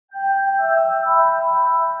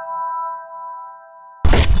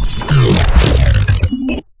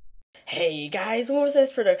Hey guys, welcome to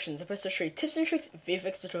Size Productions, a place to show you tips and tricks,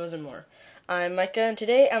 VFX tutorials, and more. I'm Micah, and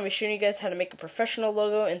today I'm going to be showing you guys how to make a professional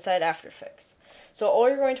logo inside After Effects. So all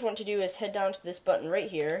you're going to want to do is head down to this button right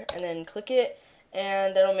here, and then click it,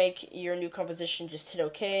 and that'll make your new composition. Just hit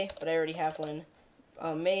OK, but I already have one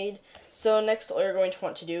made. So next, all you're going to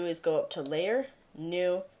want to do is go up to Layer,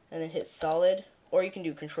 New, and then hit Solid, or you can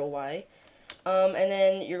do Control Y. And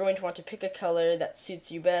then you're going to want to pick a color that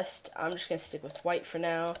suits you best. I'm just going to stick with white for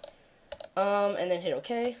now. And then hit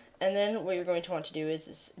OK. And then what you're going to want to do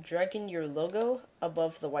is dragging your logo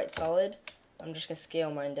above the white solid. I'm just going to scale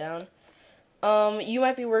mine down. You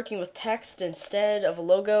might be working with text instead of a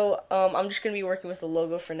logo. I'm just going to be working with a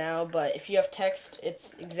logo for now, but if you have text,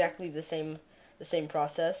 it's exactly the same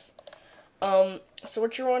process. So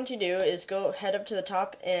what you want to do is head up to the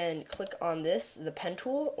top and click on the pen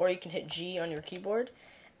tool, or you can hit G on your keyboard.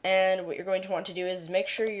 And what you're going to want to do is make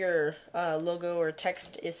sure your logo or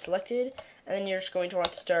text is selected, and then you're just going to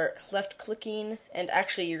want to start left clicking, and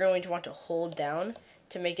actually you're going to want to hold down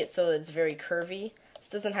to make it so it's very curvy. This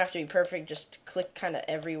doesn't have to be perfect, just click kind of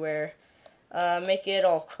everywhere. Make it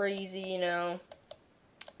all crazy, you know.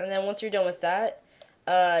 And then once you're done with that,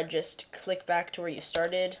 just click back to where you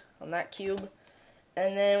started on that cube.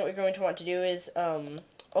 And then what you're going to want to do is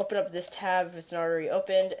open up this tab if it's not already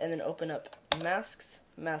opened, and then open up Masks,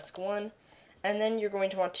 Mask 1, and then you're going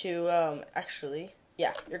to want to,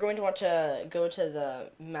 you're going to want to go to the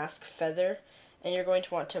mask feather, and you're going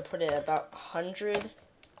to want to put it about 100.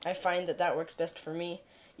 I find that works best for me.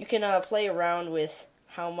 You can play around with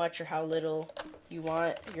how much or how little you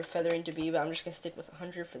want your feathering to be, but I'm just going to stick with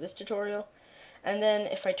 100 for this tutorial. And then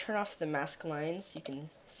if I turn off the mask lines, you can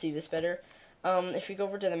see this better. If you go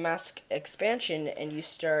over to the mask expansion and you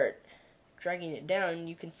start dragging it down,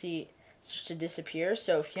 you can see it's just to disappear.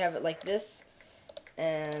 So if you have it like this,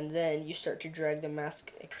 and then you start to drag the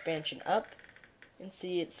mask expansion up, and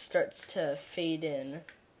see it starts to fade in,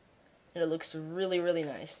 and it looks really, really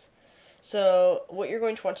nice. So what you're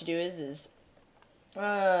going to want to do is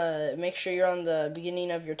make sure you're on the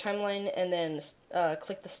beginning of your timeline, and then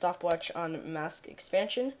click the stopwatch on mask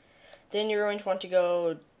expansion. Then you're going to want to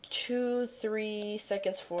go 2-3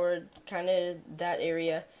 seconds forward, kind of that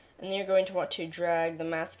area, and then you're going to want to drag the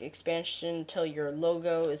mask expansion until your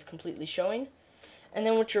logo is completely showing. And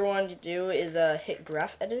then what you're wanting to do is hit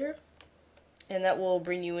Graph Editor, and that will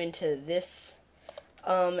bring you into this.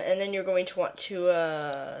 And then you're going to want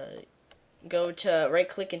to go to right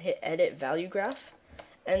click and hit Edit Value Graph,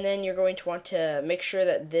 and then you're going to want to make sure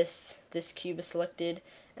that this cube is selected,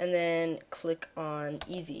 and then click on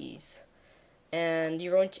Easy Ease. And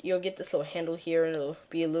you'll get this little handle here, and it'll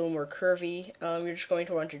be a little more curvy. You're just going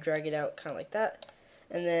to want to drag it out kind of like that,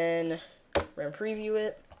 and then we're going to preview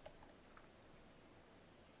it.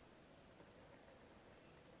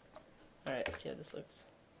 Alright, let's see how this looks.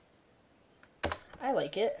 I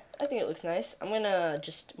like it. I think it looks nice. I'm gonna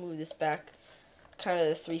just move this back kind of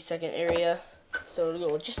the 3-second area, so it'll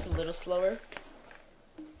go just a little slower.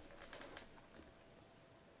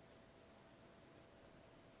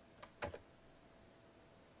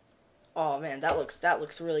 Oh man, that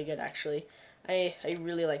looks really good actually. I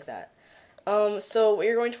really like that. So what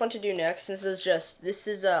you're going to want to do next, this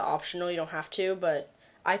is optional, you don't have to, but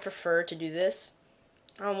I prefer to do this.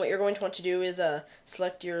 What you're going to want to do is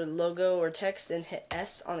select your logo or text and hit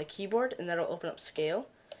S on the keyboard, and that'll open up scale.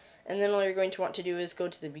 And then all you're going to want to do is go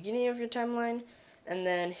to the beginning of your timeline, and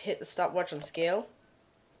then hit the stopwatch on scale.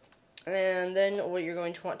 And then what you're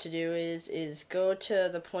going to want to do is go to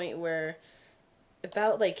the point where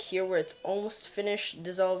about like here where it's almost finished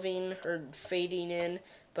dissolving or fading in,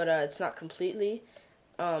 but it's not completely.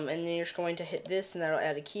 And then you're just going to hit this, and that'll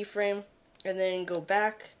add a keyframe. And then go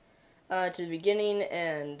back to the beginning,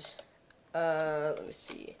 and let me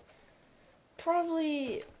see.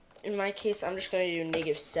 Probably in my case, I'm just going to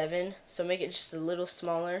do -7, so make it just a little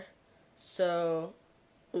smaller. So,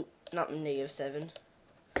 not -7,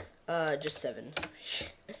 just 7.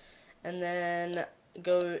 And then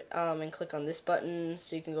go and click on this button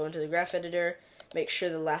so you can go into the graph editor. Make sure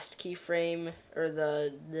the last keyframe or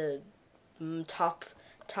the top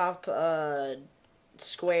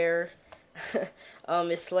square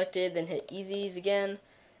is selected. Then hit Easy Ease again,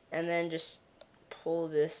 and then just pull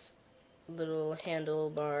this little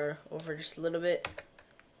handlebar over just a little bit,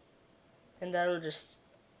 and that'll just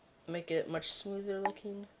make it much smoother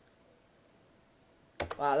looking.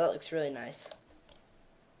 Wow, that looks really nice.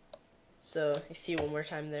 So you see one more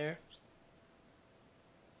time there.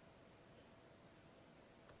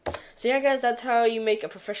 So yeah, guys, that's how you make a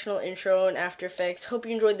professional intro in After Effects. Hope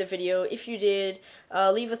you enjoyed the video. If you did,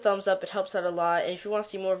 leave a thumbs up. It helps out a lot. And if you want to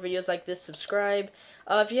see more videos like this, subscribe.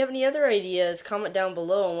 If you have any other ideas, comment down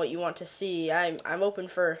below on what you want to see. I'm open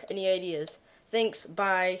for any ideas. Thanks.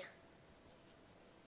 Bye.